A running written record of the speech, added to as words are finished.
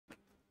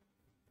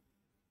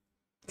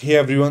Hey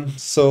everyone,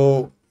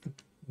 so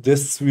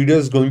this video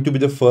is going to be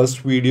the first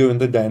video in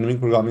the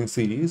dynamic programming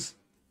series,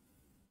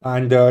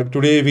 and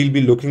today we'll be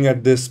looking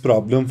at this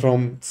problem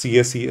from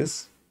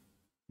CSES.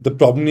 The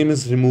problem name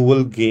is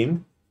removal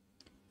game.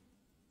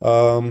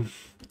 Um,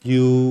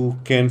 you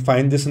can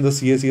find this in the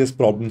CSES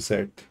problem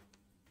set.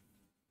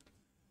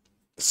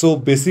 So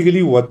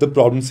basically what the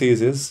problem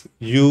says is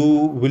you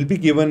will be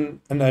given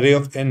an array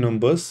of n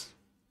numbers,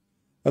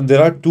 and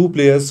there are two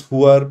players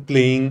who are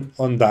playing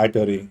on that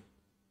array.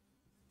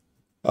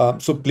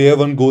 So player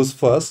one goes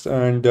first,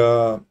 and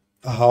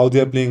how they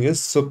are playing is,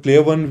 so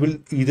player one will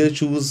either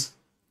choose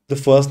the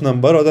first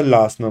number or the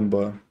last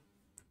number.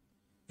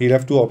 He'll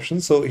have two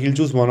options, so he'll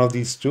choose one of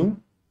these two.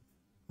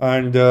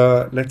 And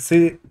let's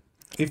say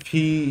if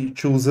he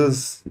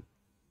chooses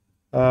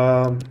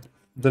um,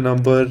 the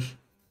number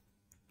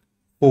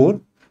 4,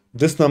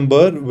 this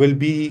number will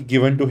be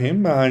given to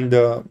him, and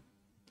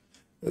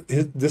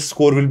this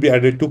score will be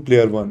added to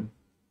player 1.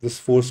 This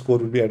 4 score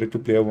will be added to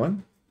player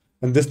 1,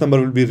 and this number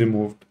will be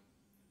removed.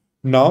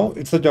 Now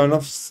it's the turn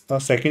of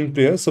second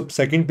player. So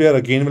second player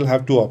again will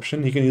have two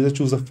options. He can either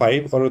choose a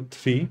 5 or a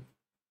 3.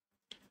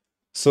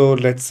 So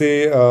let's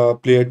say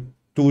player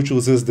 2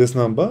 chooses this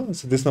number.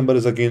 So this number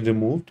is again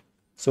removed.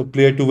 So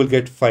player 2 will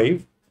get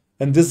 5.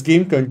 And this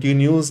game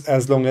continues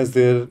as long as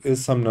there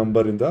is some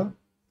number in the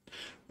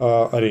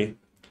array.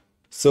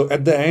 So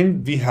at the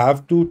end, we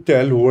have to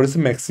tell what is the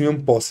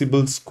maximum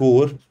possible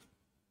score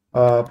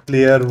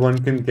player 1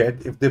 can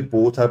get if they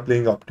both are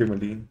playing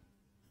optimally.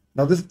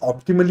 Now, this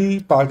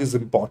optimally part is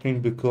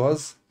important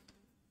because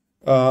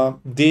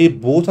they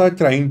both are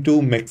trying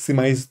to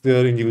maximize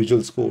their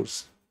individual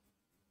scores,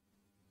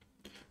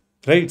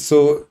 right?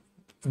 So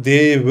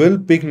they will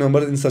pick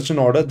numbers in such an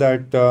order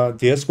that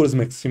their score is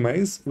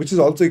maximized, which is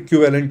also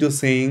equivalent to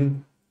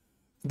saying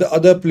the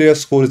other player's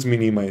score is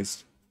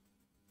minimized.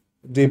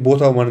 They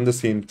both are one and the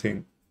same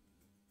thing.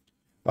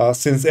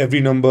 Since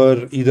every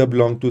number either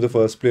belong to the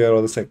first player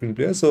or the second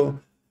player, so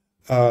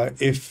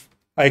if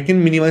I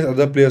can minimize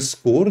other players'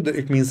 score,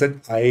 it means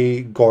that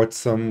I got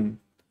some,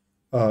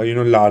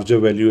 larger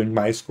value and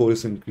my score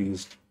is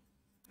increased.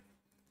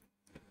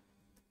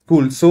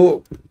 Cool.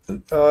 So,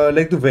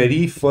 like the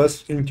very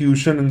first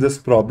intuition in this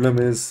problem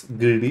is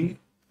greedy.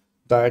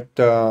 That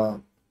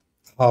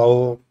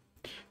how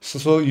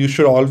so you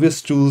should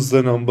always choose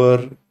the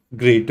number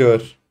greater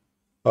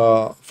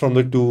from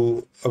the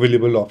two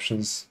available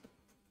options.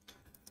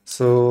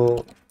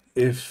 So,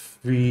 if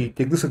we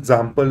take this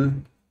example,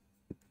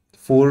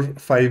 4,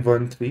 5,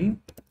 1, 3.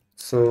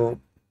 So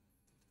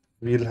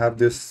we'll have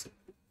this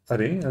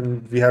array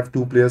and we have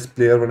two players,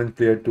 player 1 and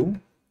player 2.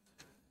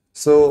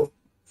 So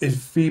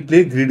if we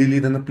play greedily,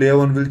 then the player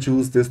 1 will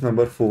choose this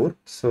number 4.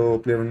 So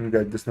player 1 will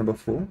get this number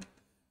 4.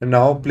 And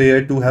now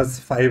player 2 has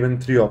 5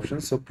 and 3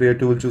 options. So player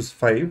 2 will choose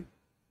 5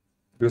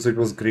 because it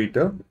was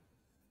greater.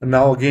 And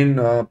now again,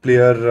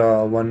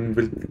 player 1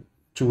 will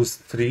choose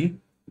 3.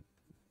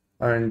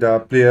 And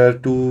player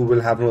 2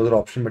 will have no other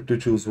option but to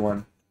choose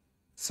 1.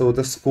 So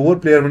the score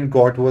player 1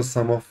 got was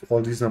sum of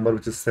all these numbers,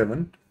 which is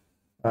 7,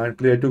 and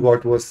player 2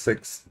 got was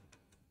 6.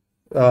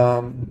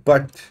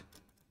 But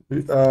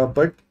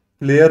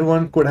player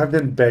 1 could have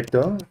done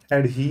better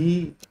had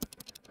he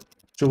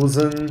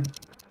chosen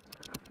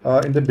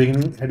in the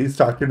beginning, had he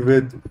started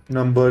with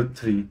number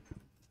 3.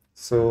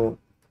 So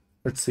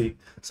let's see.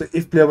 So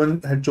if player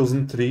 1 had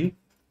chosen 3,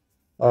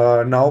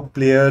 now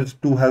player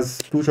 2 has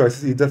two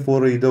choices, either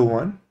 4 or either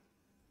 1.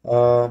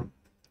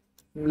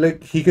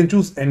 Like he can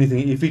choose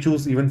anything. If he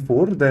choose even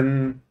 4,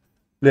 then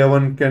player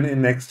 1 can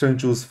in next turn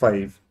choose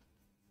 5,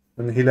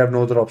 and he'll have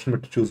no other option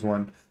but to choose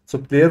 1. So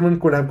player 1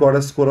 could have got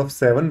a score of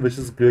 7, which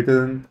is greater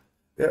than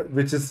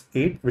which is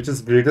 8, which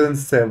is greater than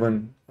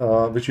 7,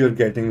 which you're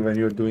getting when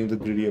you're doing the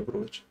greedy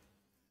approach.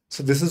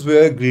 So this is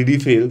where greedy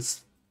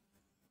fails.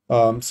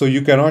 So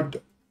you cannot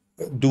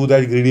do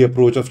that greedy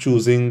approach of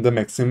choosing the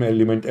maximum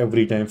element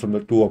every time from the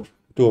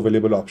two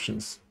available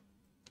options.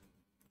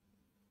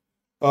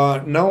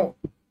 Now,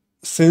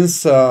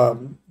 since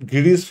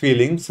grid is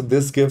failing, so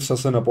this gives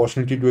us an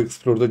opportunity to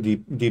explore the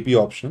DP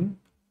option.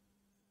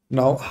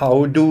 Now,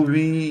 how do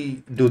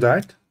we do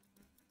that?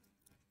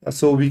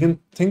 So we can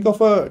think of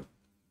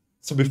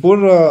so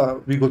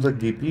before we go to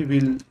the DP,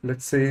 we'll,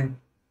 let's say,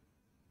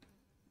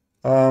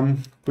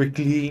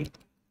 quickly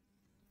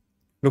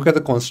look at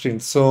the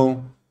constraints.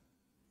 So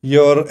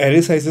your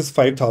array size is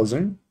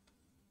 5,000.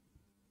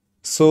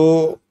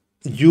 So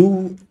if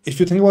you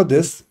think about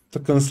this, the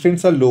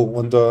constraints are low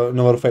on the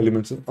number of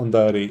elements on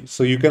the array.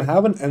 So you can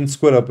have an n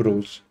square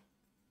approach.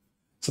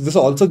 So this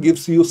also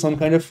gives you some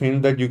kind of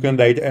hint that you can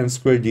write n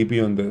square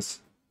dp on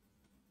this,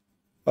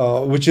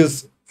 which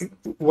is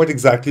what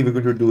exactly we're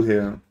going to do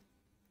here.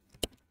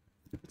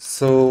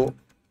 So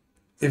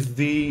if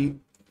we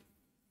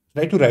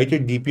try to write a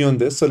dp on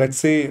this, so let's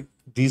say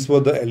these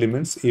were the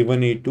elements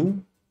a1,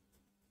 a2,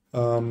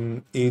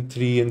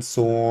 a3, and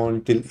so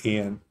on till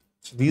an.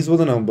 So these were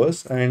the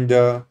numbers,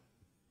 and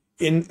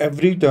in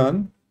every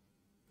turn,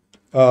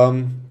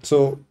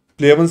 so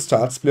player 1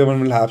 starts, player 1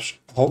 will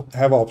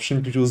have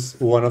option to choose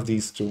one of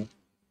these two,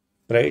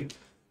 right?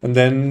 And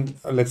then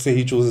let's say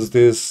he chooses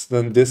this,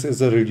 then this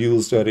is a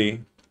reduced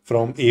array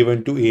from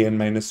a1 to an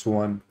minus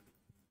 1.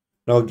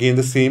 Now again,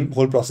 the same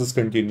whole process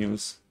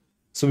continues.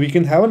 So we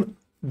can have a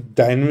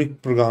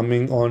dynamic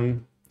programming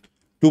on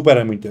two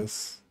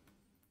parameters.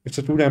 It's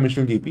a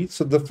two-dimensional DP.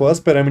 So the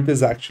first parameter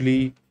is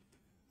actually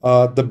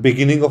the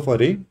beginning of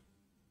array.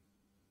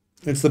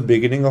 It's the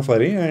beginning of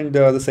array, and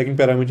the second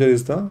parameter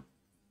is the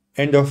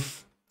end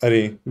of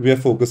array we are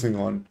focusing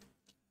on.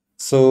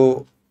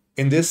 So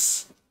in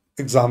this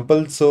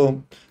example,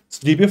 so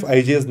DP of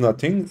ij is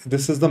nothing.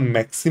 This is the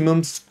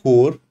maximum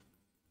score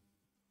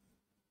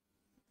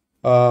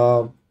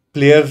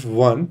player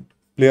one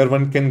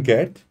can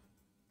get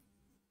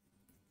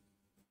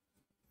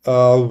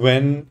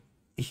when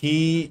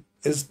he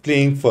is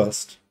playing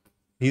first.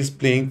 He's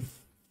playing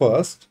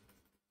first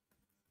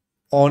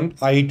on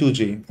I to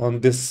j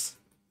on this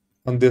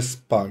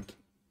part,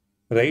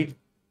 right?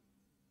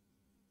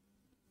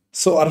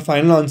 So our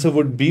final answer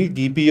would be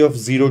dp of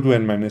 0 to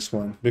n minus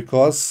 1,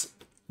 because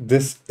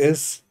this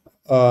is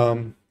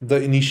the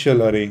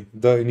initial array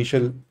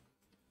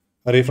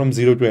from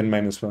 0 to n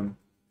minus 1.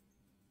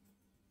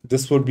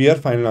 This would be our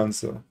final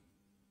answer.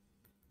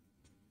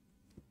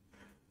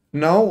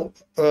 Now,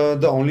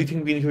 the only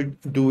thing we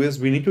need to do is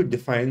we need to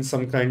define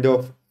some kind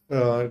of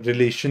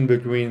relation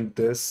between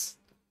this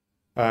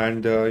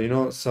and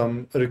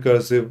some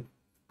recursive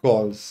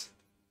calls.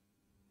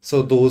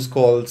 So those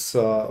calls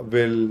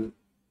will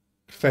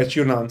fetch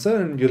you an answer,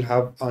 and you'll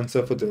have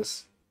answer for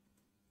this.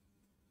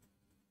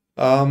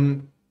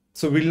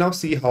 So we'll now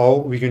see how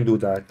we can do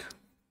that.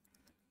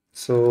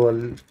 So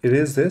I'll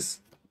erase this.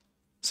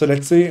 So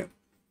let's say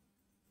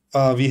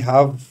we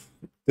have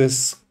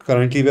this.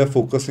 Currently, we are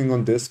focusing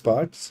on this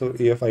part. So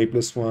a of I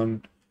plus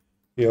 1,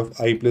 a of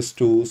I plus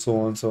 2, so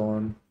on, so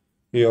on.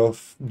 A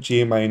of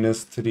j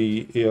minus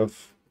 3, a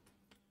of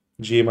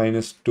j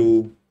minus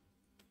 2,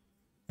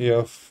 a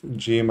of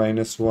j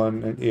minus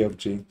 1, and a of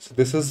j. So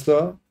this is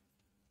the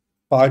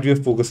part we are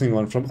focusing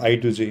on from I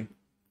to j,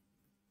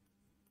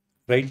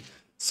 right?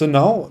 So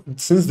now,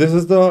 since this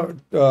is the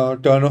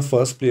turn of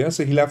first player,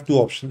 so he'll have two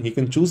options. He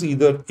can choose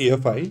either a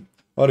of I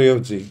or a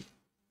of j,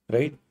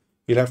 right?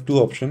 He'll have two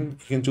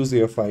options. He can choose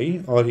a of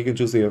I or he can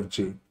choose a of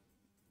j,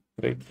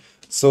 right?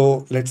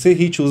 So let's say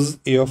he chooses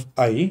a of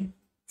I.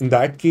 In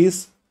that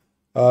case,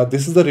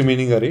 this is the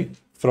remaining array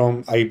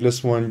from I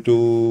plus 1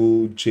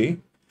 to j.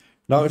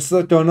 Now it's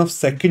the turn of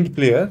second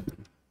player.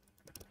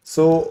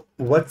 So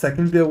what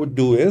second player would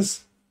do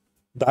is,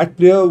 that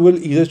player will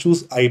either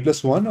choose I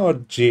plus 1 or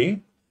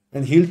j,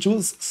 and he'll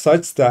choose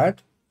such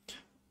that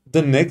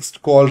the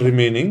next call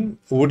remaining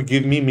would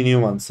give me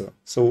minimum answer.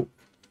 So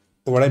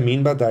what I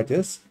mean by that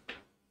is,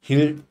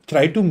 he'll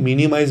try to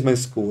minimize my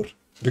score,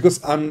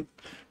 because I'm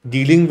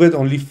dealing with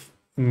only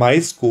my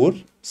score.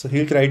 So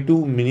he'll try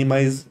to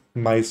minimize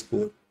my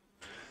score.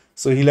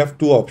 So he'll have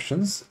two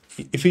options.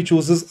 If he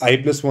chooses I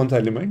plus 1th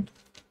element,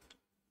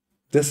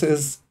 this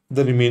is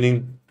the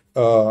remaining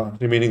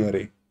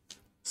array.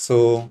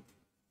 So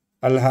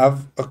I'll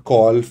have a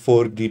call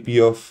for dp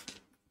of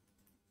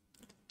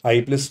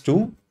I plus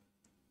 2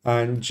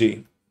 and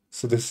j.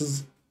 So this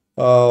is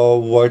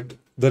what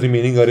the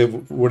remaining array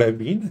would have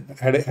been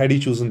had he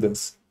chosen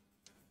this.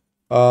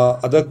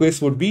 Other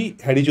case would be,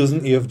 had he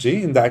chosen a of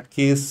j. In that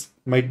case,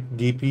 my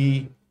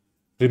dp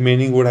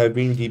remaining would have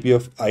been dp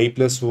of I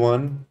plus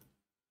 1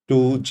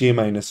 to j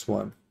minus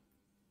 1.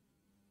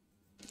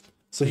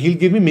 So he'll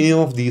give me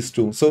minimum of these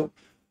two. So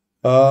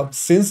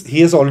since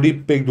he has already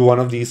picked one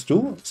of these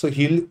two, so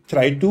he'll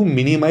try to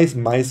minimize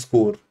my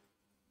score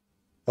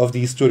of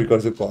these two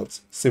recursive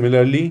calls.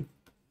 Similarly,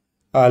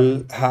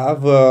 I'll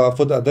have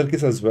for the other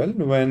case as well,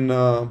 when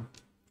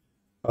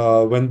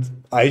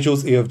I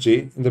chose a of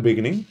j in the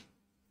beginning,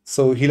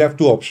 so he'll have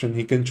two options.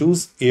 He can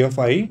choose a of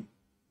I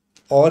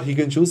or he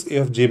can choose a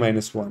of j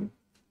minus 1.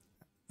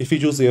 If he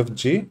chooses a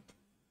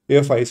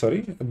of I,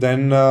 sorry,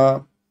 then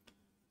the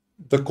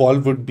call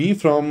would be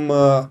from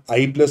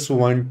I plus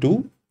 1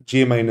 to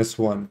j minus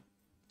 1.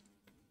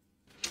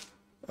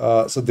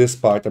 So this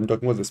part, I'm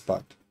talking about this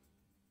part,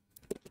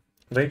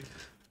 right?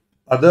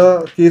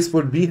 Other case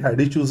would be, had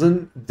he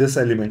chosen this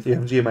element, a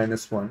of j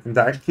minus 1. In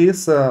that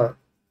case, the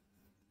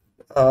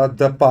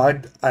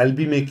part I'll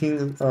be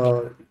making,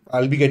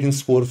 I'll be getting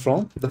score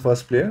from the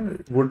first player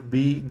would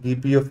be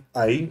dp of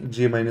I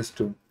j minus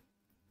 2.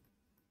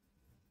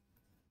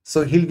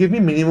 So he'll give me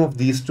minimum of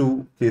these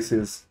two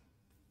cases,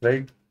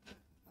 right?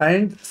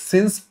 And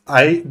since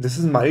this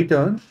is my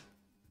turn,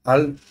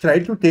 I'll try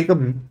to take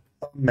a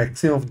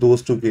maximum of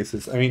those two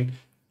cases. I mean,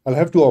 I'll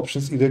have two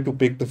options, either to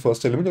pick the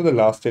first element or the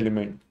last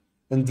element.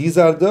 And these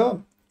are the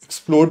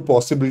explored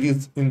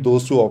possibilities in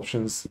those two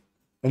options.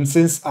 And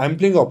since I'm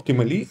playing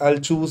optimally, I'll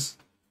choose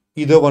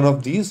either one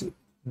of these.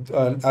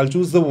 I'll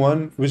choose the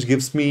one which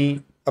gives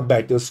me a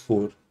better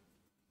score.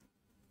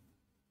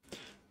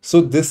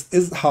 So this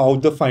is how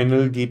the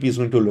final DP is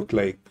going to look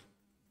like.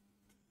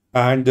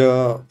 And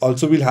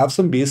also we'll have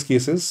some base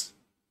cases.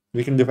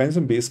 We can define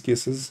some base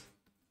cases.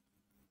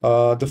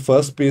 The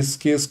first base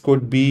case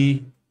could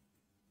be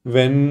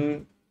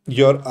when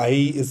your I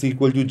is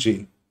equal to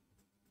j.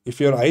 If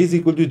your I is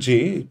equal to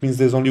j, it means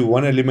there's only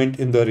one element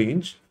in the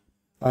range.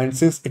 And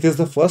since it is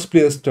the first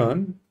player's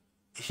turn,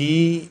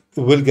 he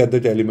will get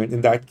that element.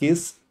 In that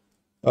case,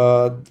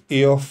 a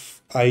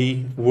of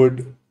I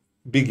would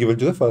be given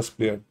to the first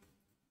player.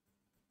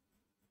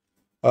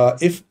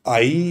 If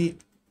I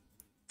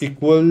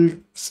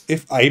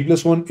if I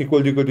plus 1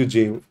 equal to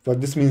j,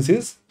 what this means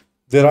is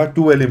there are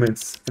two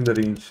elements in the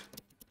range.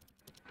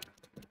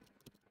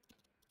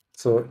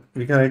 So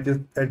we can write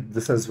it at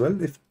this as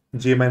well. If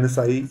j minus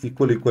I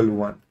equal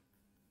 1,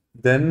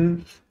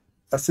 then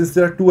since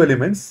there are two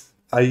elements,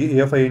 a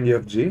of I and a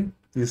of j,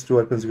 these two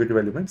are consecutive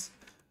elements,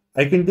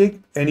 I can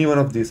take any one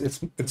of these. It's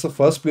the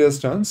first player's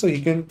turn, so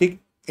he can take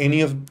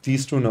any of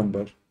these two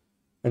number,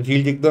 and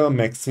he'll take the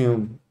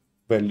maximum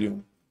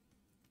value.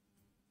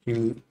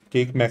 He'll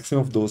take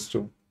maximum of those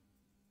two.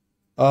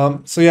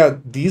 So yeah,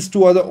 these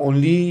two are the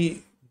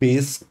only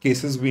base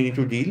cases we need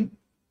to deal.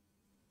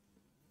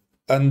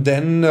 And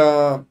then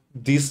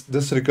this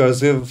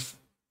recursive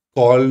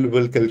call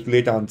will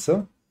calculate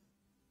answer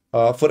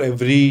for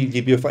every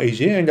dp of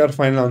ij, and our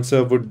final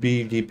answer would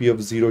be dp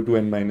of 0 to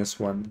n minus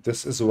 1.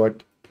 This is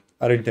what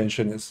our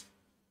intention is.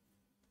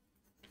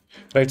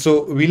 Right,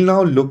 so we'll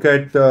now look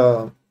at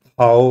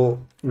how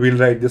we'll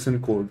write this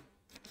in code.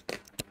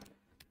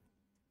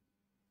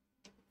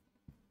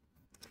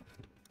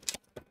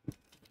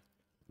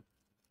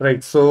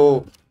 Right,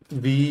 so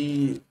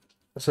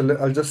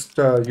I'll just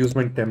use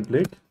my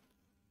template,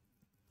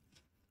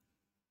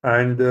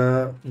 and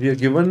we are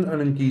given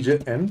an integer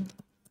n,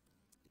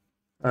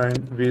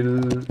 and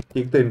we'll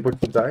take the input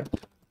for that.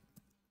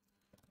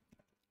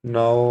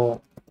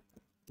 Now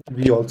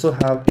we also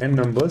have n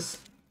numbers.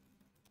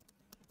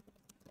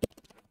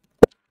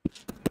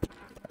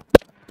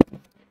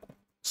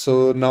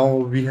 So now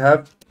we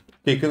have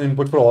taken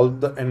input for all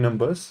the n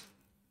numbers,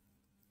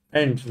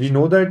 and we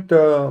know that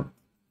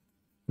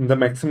the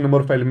maximum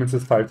number of elements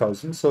is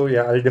 5,000. So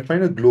yeah, I'll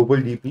define a global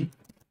DP.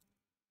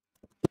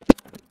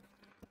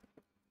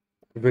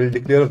 We'll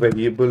declare a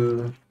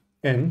variable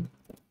n,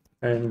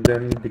 and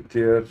then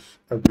declare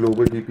a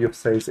global DP of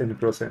size n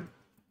cross n.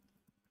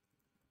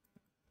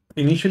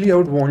 Initially, I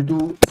would want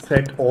to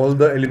set all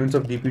the elements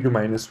of DP to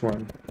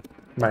 -1.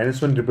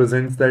 -1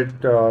 represents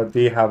that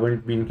they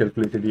haven't been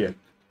calculated yet.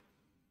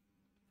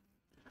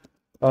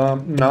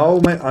 Now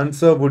my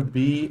answer would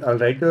be, I'll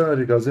write a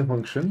recursive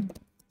function.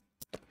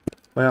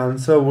 My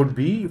answer would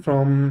be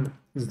from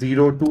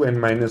 0 to n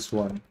minus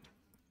 1.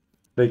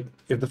 Like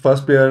if the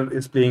first player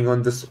is playing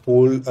on this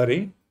whole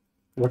array,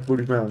 what would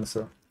be my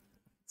answer?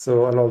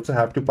 So I'll also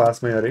have to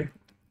pass my array,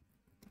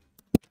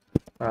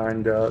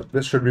 and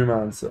this should be my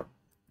answer.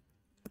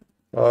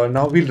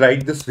 Now we'll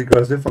write this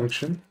recursive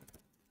function.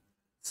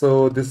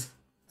 So this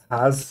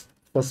has,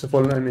 first of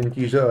all, an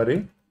integer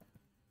array,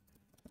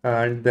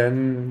 and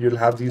then you'll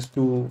have these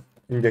two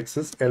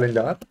indexes, L and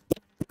R.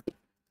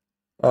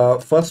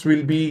 First,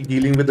 we'll be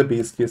dealing with the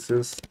base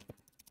cases.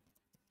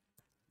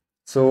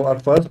 So our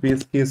first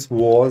base case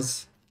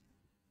was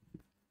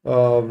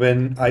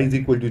when I is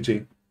equal to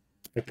j.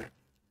 Okay.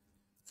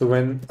 So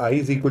when I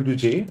is equal to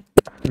j,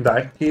 in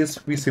that case,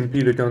 we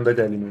simply return that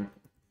element.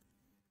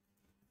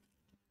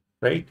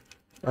 Right?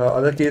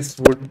 Other case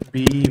would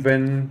be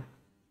when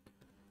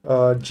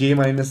j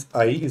minus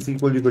I is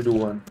equal to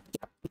 1.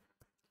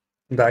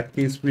 In that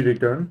case, we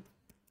return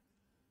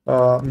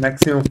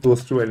maximum of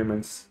those two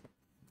elements,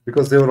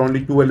 because there were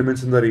only two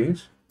elements in the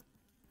range,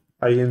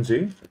 I and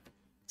j.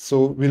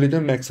 So we'll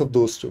return max of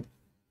those two.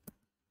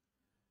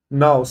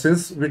 Now,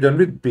 since we're done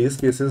with base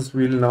cases,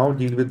 we'll now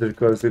deal with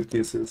recursive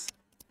cases.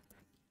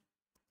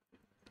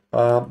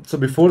 So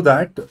before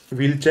that,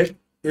 we'll check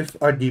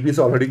if our DB is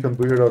already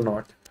computed or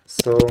not.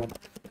 So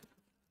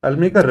I'll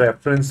make a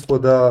reference for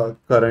the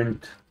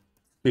current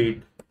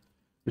state,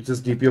 which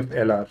is DP of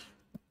LR.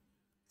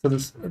 So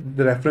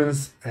the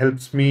reference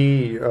helps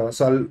me.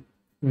 So I'll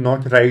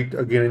not write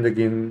again and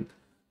again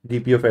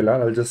DP of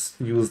LR. I'll just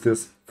use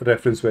this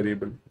reference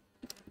variable.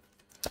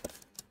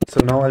 So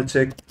now I'll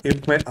check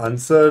if my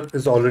answer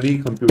is already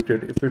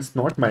computed. If it's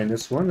not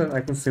 -1, then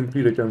I can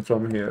simply return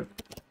from here.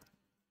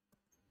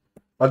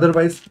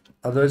 Otherwise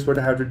what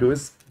I have to do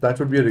is, that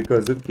would be a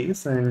recursive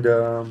case,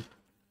 and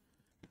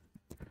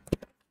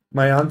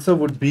my answer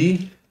would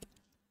be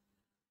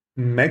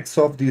max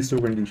of these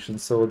two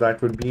conditions. So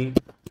that would be,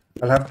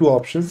 I'll have two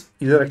options.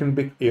 Either I can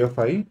pick A of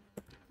I,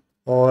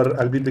 or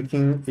I'll be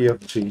picking A of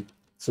j.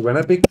 So when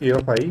I pick A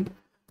of I,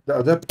 the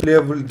other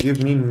player will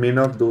give me min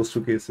of those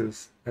two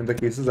cases, and the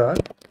cases are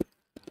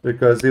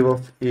recursive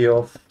of A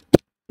of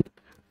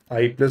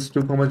I plus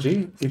 2 comma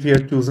j if you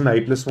had chosen I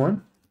plus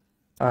 1,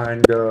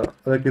 and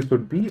other case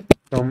would be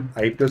from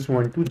I plus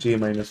 1 to j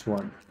minus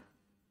 1.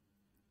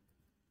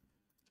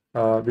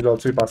 We'll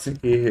also be passing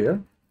A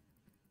here.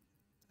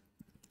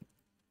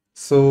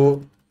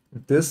 So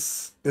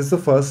this is the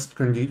first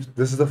condition.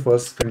 This is the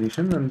first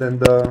condition, and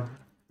then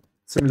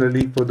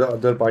similarly for the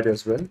other part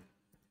as well,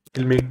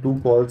 we'll make two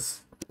calls.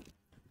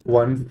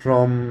 One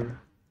from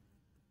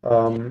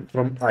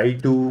I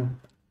to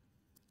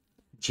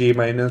j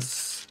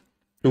minus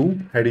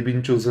 2 had he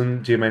been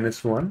chosen j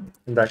minus 1.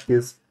 In that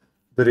case,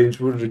 the range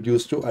would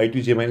reduce to I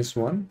to j minus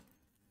 1.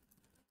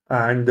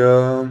 And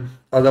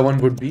other one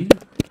would be,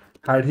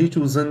 had he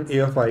chosen a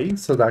of I,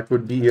 so that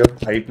would be a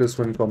of I plus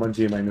 1 comma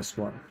j minus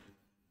 1.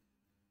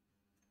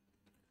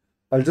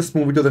 I'll just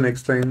move it to the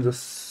next line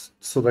just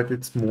so that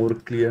it's more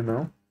clear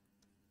now.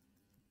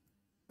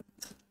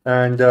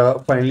 And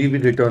finally, we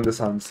return this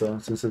answer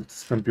since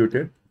it's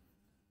computed.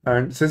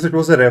 And since it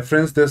was a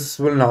reference, this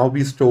will now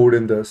be stored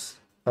in this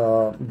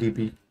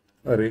DP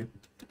array.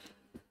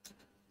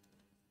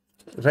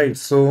 Right,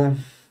 so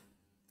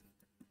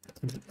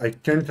I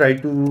can try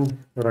to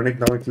run it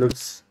now. It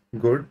looks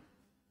good.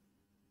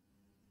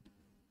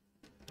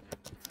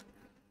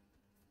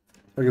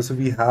 Okay, so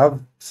we have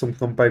some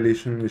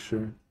compilation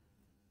issue.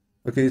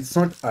 Okay, it's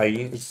not I,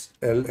 it's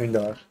L and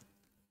R.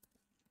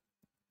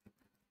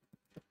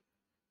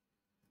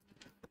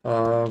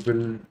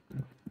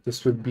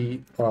 This will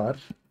be R.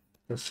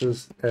 This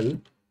is L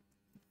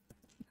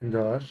and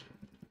R.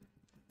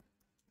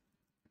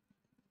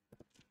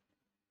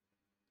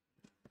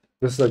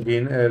 This is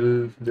again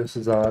L. This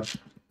is R.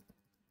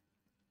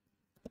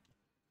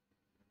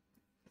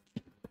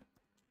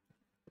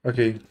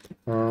 Okay,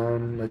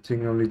 I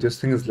think only this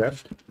thing is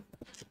left.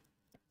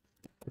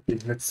 Okay,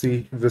 let's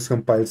see if this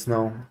compiles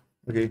now.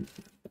 Okay,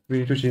 we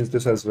need to change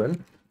this as well.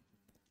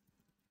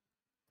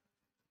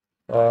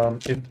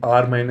 If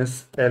R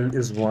minus L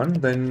is 1,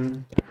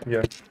 then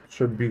yeah,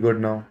 should be good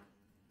now.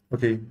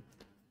 Okay,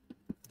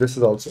 this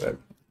is also L.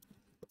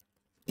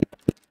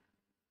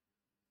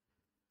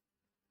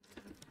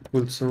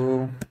 Cool,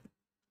 so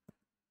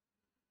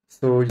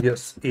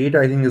yes, 8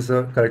 I think is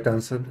the correct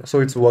answer. So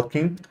it's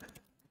working.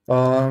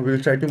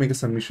 We'll try to make a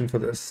submission for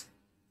this.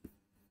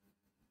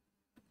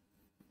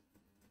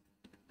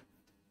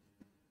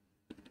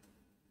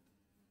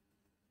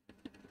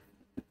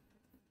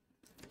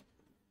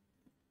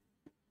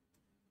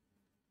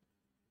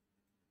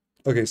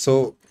 Okay,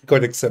 so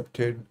got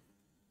accepted.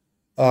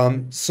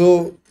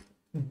 So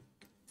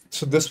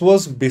this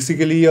was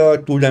basically a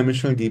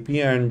two-dimensional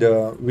DP, and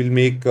we'll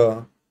make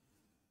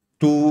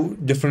two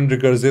different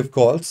recursive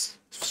calls.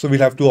 So we'll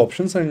have two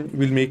options, and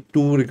we'll make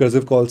two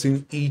recursive calls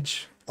in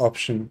each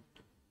option.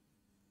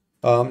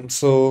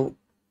 So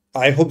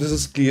I hope this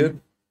is clear.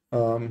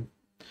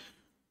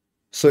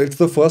 So it's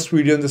the first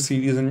video in the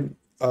series, and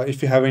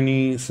if you have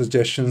any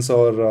suggestions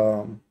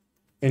or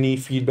any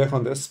feedback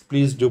on this,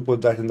 please do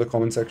put that in the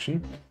comment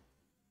section.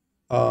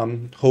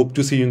 Hope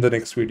to see you in the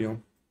next video.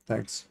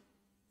 Thanks.